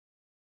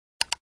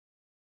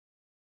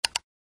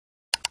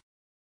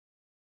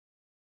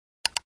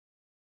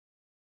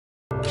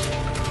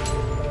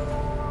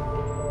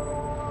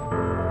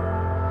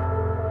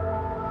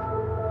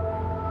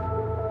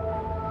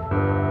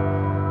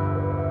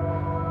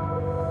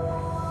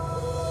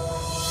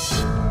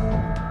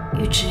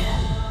玉直，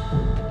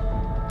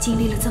经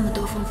历了这么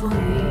多风风雨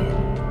雨，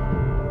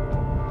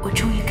我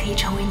终于可以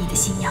成为你的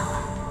新娘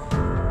了。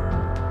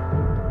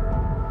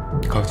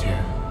高洁，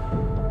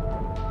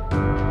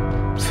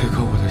此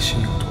刻我的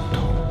心有多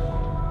痛，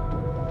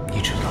你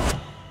知道吗？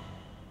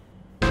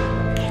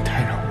你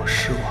太让我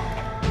失望了。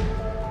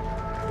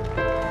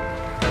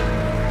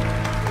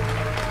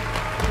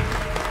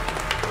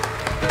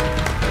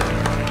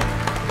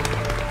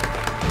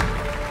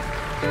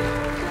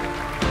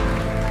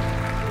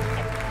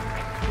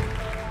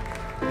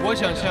 我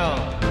想向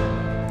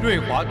瑞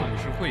华董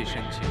事会申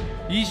请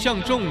一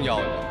项重要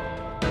的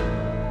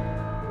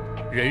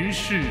人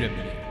事任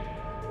命。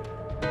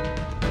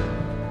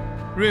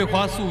瑞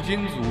华塑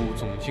金组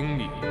总经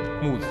理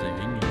穆子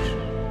云女士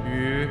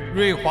与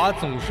瑞华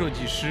总设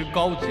计师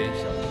高洁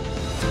小姐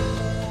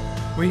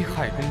危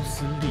害公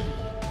司利益，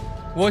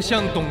我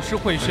向董事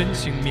会申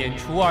请免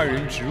除二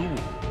人职务，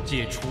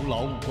解除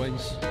劳务关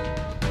系。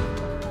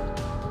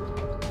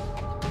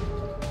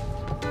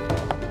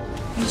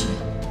 于直，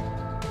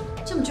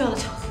这么重要的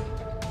场合，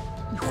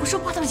你胡说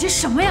八道些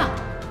什么呀？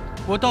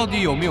我到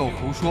底有没有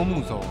胡说，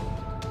穆总？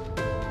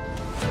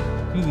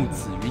穆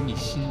子云，你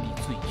心里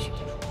最清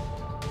楚。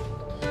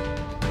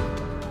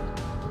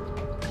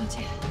高洁，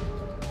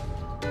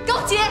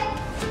高洁，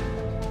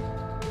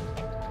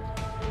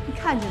你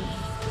看见了吗？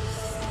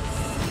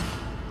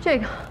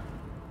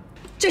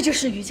这就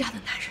是于家的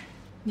男人，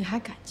你还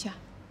敢嫁？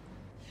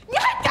你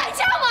还敢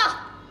嫁吗？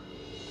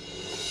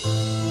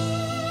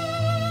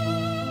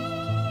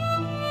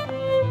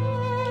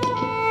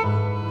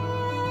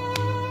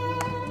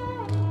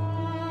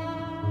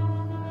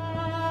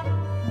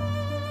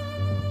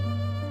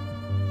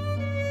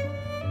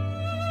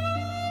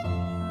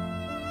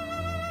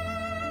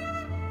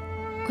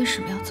 为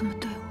什么要这么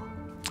对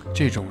我？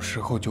这种时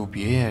候就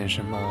别演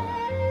什么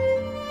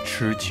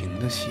痴情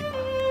的戏码，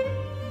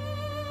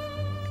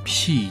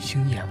戏已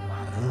经演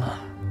完了。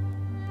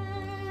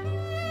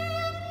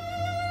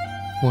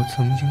我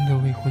曾经的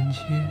未婚妻。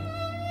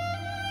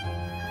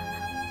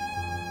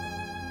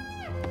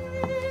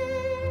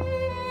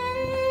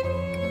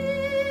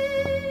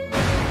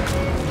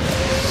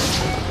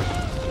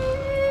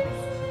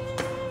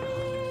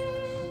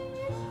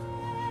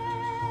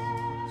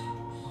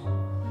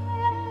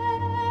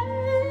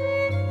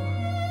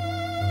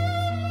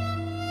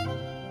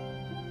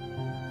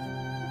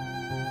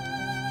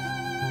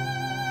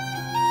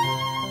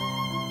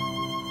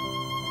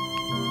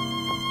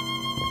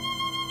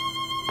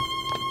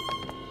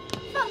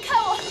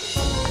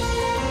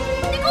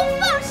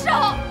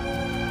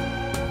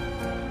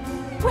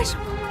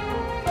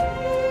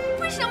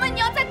 为什么你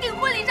要在订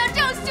婚礼上这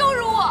样羞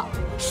辱我？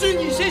是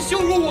你先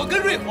羞辱我跟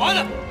瑞华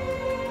的。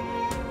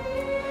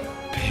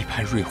背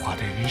叛瑞华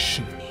的人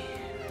是你，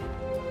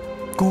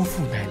辜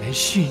负奶奶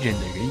信任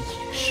的人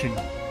也是你，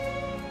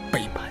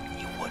背叛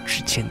你我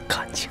之间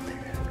感情的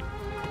人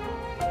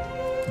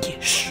也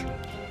是你。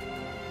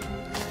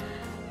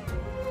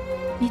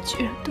你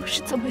居然都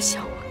是这么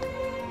想我的？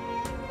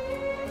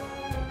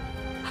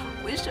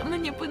为什么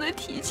你不能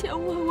提前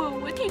问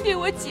问我，听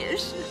我解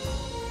释？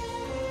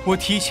 我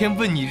提前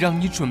问你，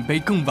让你准备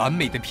更完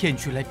美的骗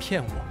局来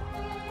骗我吗？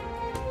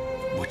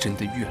我真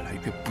的越来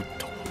越不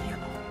懂你了，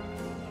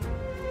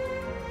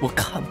我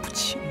看不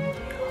起你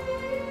啊！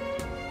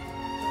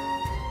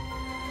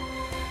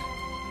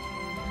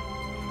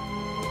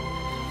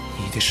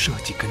你的设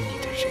计跟你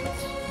的人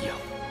一样，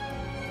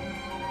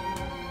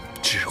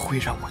只会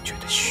让我觉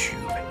得虚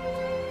伪、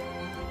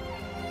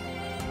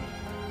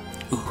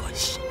恶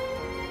心。